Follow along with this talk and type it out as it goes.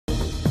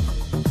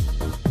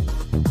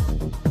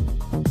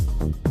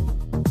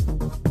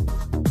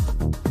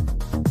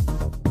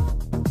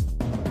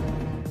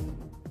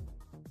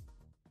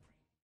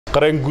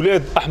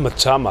Guuled Axmed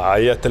Jaamac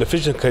ayaa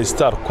telefishinka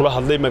Star kula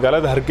hadlay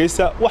magaalada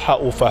Hargeysa waxa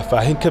uu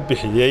faahfaahin ka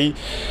bixiyay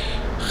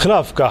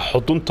khilaafka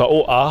xudunta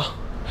oo ah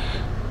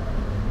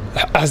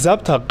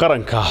axsaabta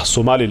qaranka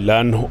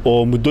Somaliland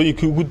oo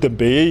muddooyinkii ugu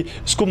dambeeyay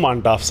isku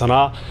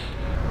maandhaafsanaa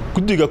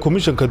guddiga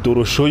Komiishanka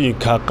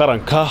doorashooyinka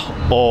qaranka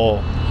oo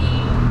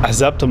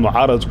axsaabta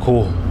mucaaradku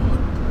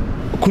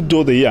ku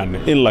doodayaan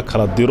in la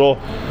kala diro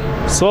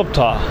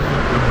sababta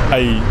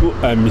ay u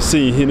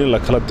aaminsan yihiin in la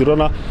kala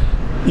dirona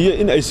iyo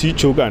in ay sii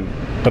joogaan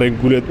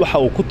Guuled waxa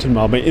uu ku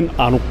tilmaamay in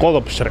aanu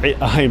qodob sharci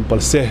ahayn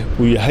balse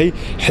uu yahay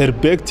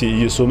xirbeegti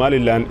iyo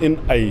Somaliland in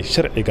ay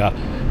sharciga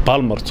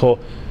baalmarto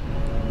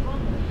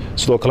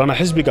sidoo kalena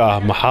xisbiga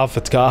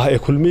maxaafadka ah ee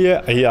kulmiye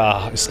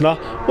ayaa isna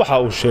waxa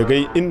uu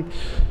sheegay in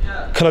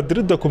kala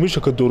diridda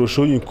Komiishanka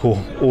doorashooyinku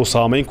uu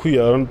saameyn ku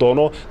yeelan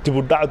doono dib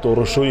u dhac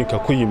doorashooyinka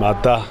ku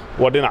yimaada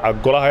waa dhinaca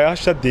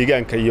golahayaasha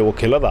deegaanka iyo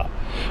wakiilada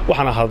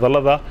waxaana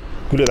hadalada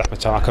Guuled Axmed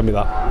Jaamac kamid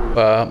ah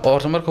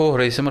horta marka uu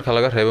horeysay marka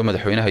laga reebo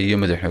madaxweynaha iyo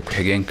madaxweyne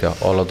ku-xigeenka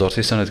oo la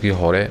doortay sanadkii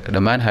hore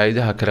dhammaan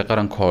hay'adaha kale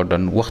qaranka oo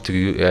dhan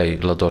waqtigii ay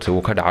la doortay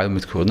uu ka dhacay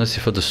midkoodna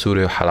sifada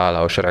Suuriya xalaal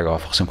ah oo sharciga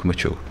waafaqsan kuma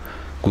joogo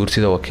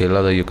guurtida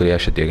wakiilada iyo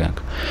golayaasha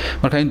deegaanka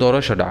marka in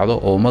doorasho dhacdo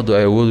oo ummadu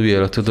ay awood u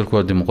yeelato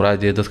dalka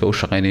dimuqraadiyeed dadka u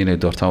shaqeynaya inay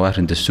doortaan waa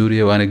arrin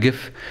dastuuriya waana gef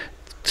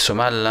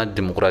Somaliland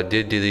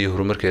dimuqraadiyadeeda iyo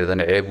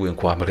horumarkeedana ceeb weyn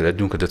ku ah marka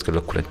adduunka dadka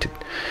la kulantid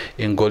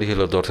in golihii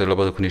la doortay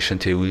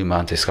 2005 wili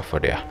maanta iska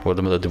fadhiya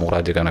wadamada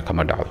dimuqraadiga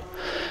kama dhacdo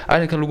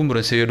arrinkan lagu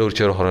muransayo dhowr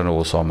jeer horena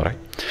uu soo maray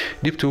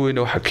dibta weyn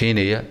waxa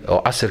keenaya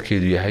oo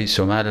asarkeedu yahay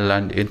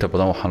Somaliland inta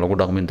badan waxaan lagu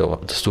dhaqmin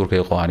dastuurka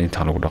iyo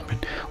qawaaniinta lagu dhaqmin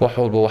wax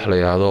walba wax la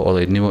yiraahdo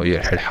odaynimo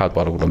iyo xilxaad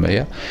baa lagu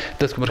dhameeyaa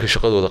dadku markay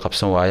shaqadooda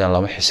qabsan waayaan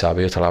lama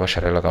xisaabiyo talaabo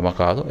sharci lagama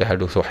qaado ee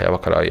hadhow waxyaabo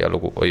kale ayaa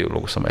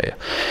lagu sameeyaa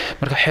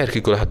marka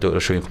xeerkii golaha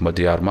doorashooyinku ma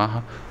diyaar maaha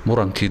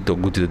murankii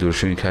guddida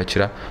doorashooyinka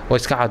jira oo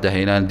iska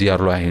cadahay inaan diyaar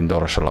loo ahayn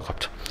doorasho la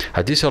qabto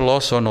haddii se loo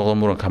soo noqdo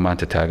muranka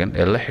maanta taagan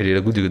ee la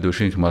xiriira guddiga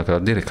doorashooyinka ma kala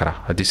diri kara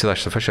haddii sidaas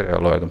sharci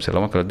loo eegmay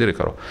lama kala diri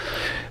karo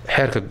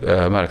xeerka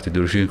maaragtay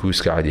doorashooyinka uu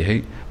iska cadahay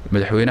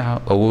madaxweynaha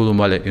awood u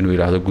male inuu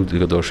yiraahdo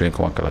guddiga doorashooyinka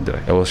waan kala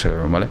diray awood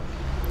sharci u male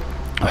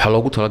waxa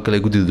loogu talagalay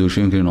guddiga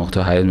doorashooyinka inuu noqdo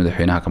hay'ad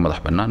madaxweynaha ka madax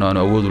bannaan oo aan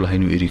awood u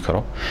lahayn inuu iri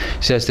karo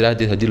sidaas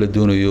daraadeed haddii la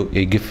doonayo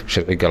ay gif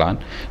sharci galaan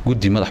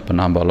guddi madax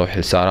bannaan baa loo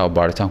xilsaaraa oo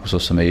baaritaan ku soo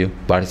sameeyo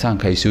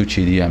baaritaanka ay soo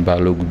jeediyaan baa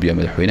loo gudbiyaa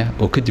madaxweynaha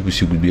oo kadib uu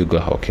sii gudbiyo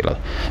golaha wakiilada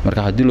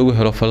marka haddii lagu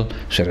helo fal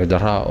sharci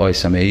darro oo ay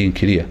sameeyeen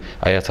kaliya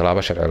ayaa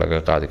talaabo sharci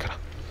laga qaadi karaa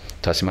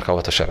taasi marka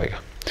waa sharciga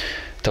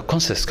ta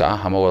consensus-ka ah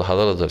ama wada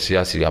hadallada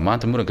siyaasiga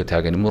maanta muranka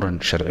taagan muran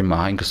sharci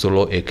maaha inkastoo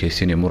loo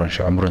eekaysiinayo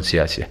muran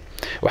siyaasi ah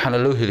waxaana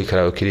loo heli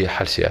karaa oo kaliya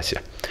xal siyaasi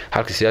ah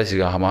halka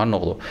siyaasiga ah ma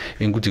noqdo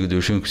in guddiga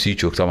doorashooyinku sii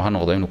joogto ama ha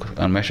noqdo inuu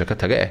aan meesha ka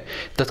taga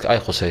dadka ay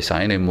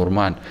khuseysaan inay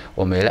murmaan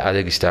oo meel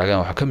adeeg istaagaan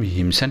waxa ka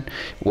muhiimsan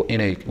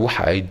inay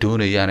waxa ay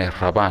doonayaan ay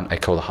rabaan ay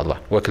ka wada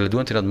hadlaan waa kala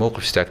duwan inaad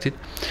mowqif istaagtid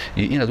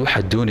iyo inaad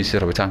waxa doonaysid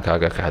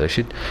rabitaankaaga ka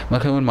hadashid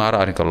marka in maara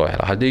arrinka loo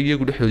helo haddii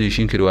iyagu dhexdooda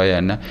heshiin kari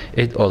waayaanna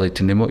cid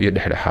odaytinimo iyo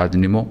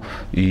dhexdhexaadnimo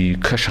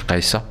ka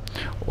shaqeysa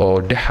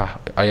oo dhaxa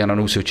ayaan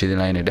ugu soo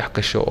jeedinaa inay dhax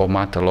gasho oo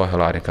maanta loo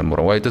helo arrinkan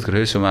muran way dadka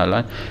reer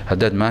Somaliland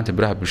haddaad maanta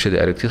baraha bulshada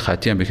aragtid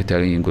khaatiyaan bay ka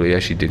taagan yihiin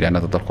golayaashii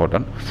deegaanada dalka oo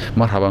dhan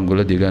mar habaan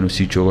golaha deegaan uu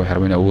sii joogo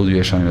xarmeyn awood u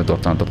yeeshaan inay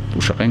doortaan dad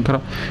u shaqeyn kara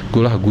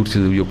golaha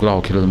guurtida iyo golaha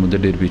wakiilada muddo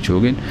dheer bay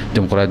joogeen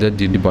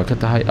dimuqraadiyaddii dib ka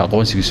tahay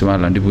aqoonsiga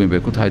Somaliland dib weyn bay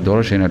ku tahay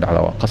doorasho inay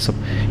dhacdo waa qasab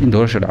in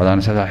doorasho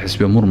dhacdaana sadaa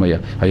xisbiga murmaya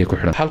ayay ku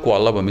xidhan halku waa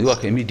laba mid waa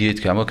ka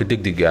immediate ama ka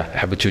degdeg ah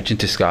xabad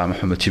joojinta iska ama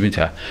xumad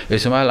jibinta ee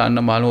Somaliland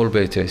maalin walba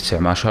ay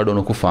isticmaasho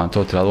hadhow ku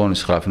faanto tiraadon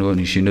iskhilaafno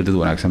heshiino dad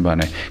wanaagsan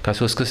baanay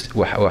kaasoo iska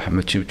wax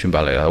ma jibin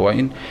baa la yiraahdaa waa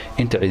in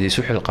inta cid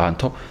isu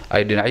xilqaanto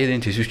ay dhinacyada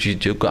inta isu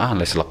jiido go'aan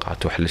la isla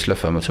qaato wax la isla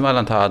fahmo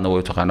Somaliland taadna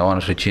way taqaanaa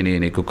waana rajaynayay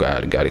inay ku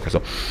gaari karto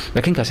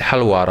laakiin kaasi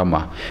xal waara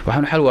ma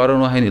waxaan xal waara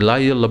u ahayn ilaa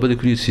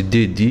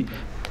 2008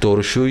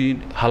 doorashooyin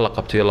hal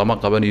qabtay lama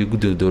qabanayo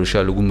guddiga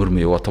doorashada lagu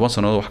murmayo waa 10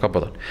 sanadood wax ka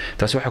badan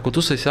taasi waxa ku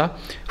tusaysaa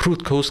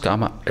root cause-ka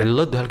ama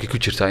ciladu halkii ku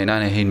jirta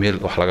inaan ahayn meel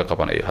wax laga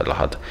qabanayo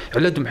hadda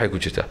ciladu maxay ku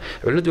jirtaa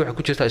ciladu waxa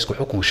ku jirtaa isku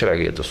xukunka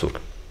sharciga iyo dastuurka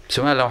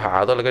Somaliland waxa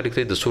caado laga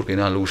dhigtay dastuurka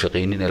inaan lagu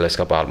shaqeynin la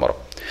iska baalmaro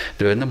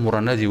dabeedna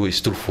muranadii way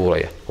isdul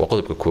fuulaya waa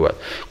qodobka koowaad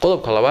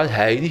qodobka labaad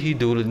hay'adihii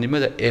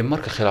dawladnimada ee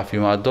marka khilaaf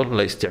yimaado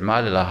la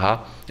isticmaali lahaa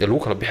ee lagu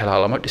kala bixi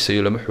lahaa lama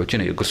dhisayo lama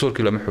xoojinayo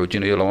garsoorkii lama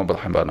xoojinayo lama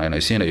badaxan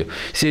baanaynaysiinayo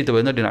si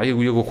dabeedna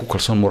dhinacyagu iyagu ku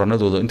kalsoon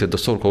muranadooda inta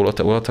dastuurka ula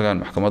tagaan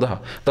maxkamadaha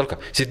dalka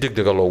si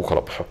degdeg ah loogu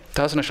kala baxo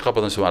taasna shaqo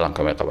badan Somaliland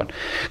kama qaban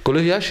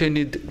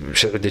golayaasheenii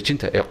sharci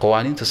dejinta ee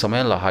qawaaniinta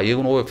sameyn lahaa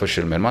iyaguna way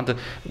fashilmeen maanta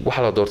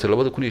waxa la doortay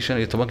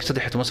 2015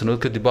 13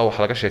 sanadood kadib wax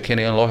laga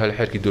sheekeynaya in loo helo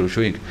xeerkii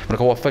doorashooyinka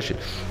marka waa fashil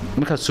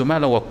marka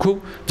Somaliland waa koob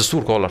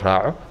dastuurka oo la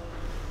raaco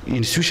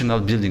institutional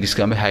building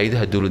iska ama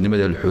hay'adaha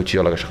dawladnimada la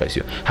xoojiyo laga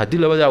shaqeeyo hadii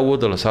labada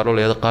awood la saaro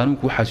leeyahay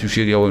qaanuunku waxa uu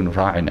sheegaya waynu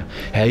raacina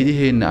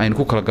hay'adaheena aynu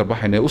ku kala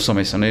garbaxayna u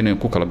sameeysanayna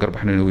ku kala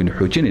garbaxayna waynu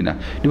xoojinayna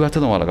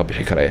dhibaatada waa laga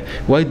bixi karaa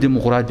way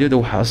dimuqraadiyadda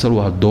waxa asal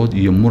waa dood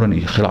iyo muran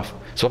iyo khilaaf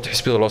sababta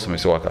xisbiyada loo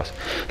sameeyo waa kaas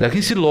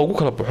laakiin si loogu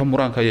kala baxo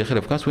muranka iyo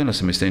khilaafkaas wayna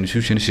sameeyeen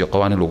institutions iyo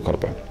qawaaniin lagu kala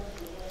baxo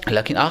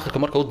laakiin aakhirka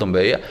marka u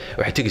dambeeya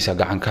waxay tigaysaa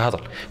gacan ka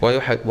hadal waayo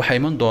waxay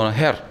iman doona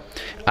heer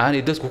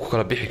aanay dadku ku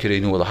kala bixi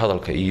kareen wada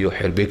hadalka iyo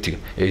xeerbeegtiga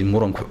ee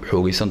muranku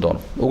xoogaysan doono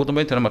ugu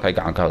dambeyntiina marka ay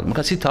gacan ka hadal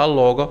marka si taa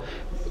looga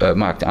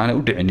maaragtay aanay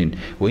u dhicinin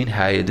weyn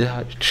hay'adaha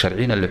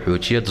sharciina la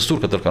xoojiyo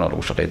dastuurka dalkana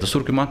lagu shaqeeyo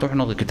dastuurkii maanta wuxuu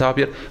noqday kitaab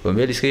yar oo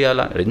meel iska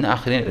yaala cidna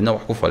akhriin cidna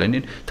wax ku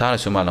falinin taana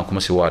Soomaaliland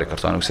kuma sii waari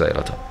karto anigu sida ay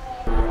la tahay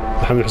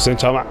maxamed xuseen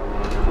jaamac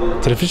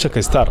telefishinka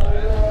Star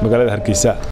magaalada Hargeysa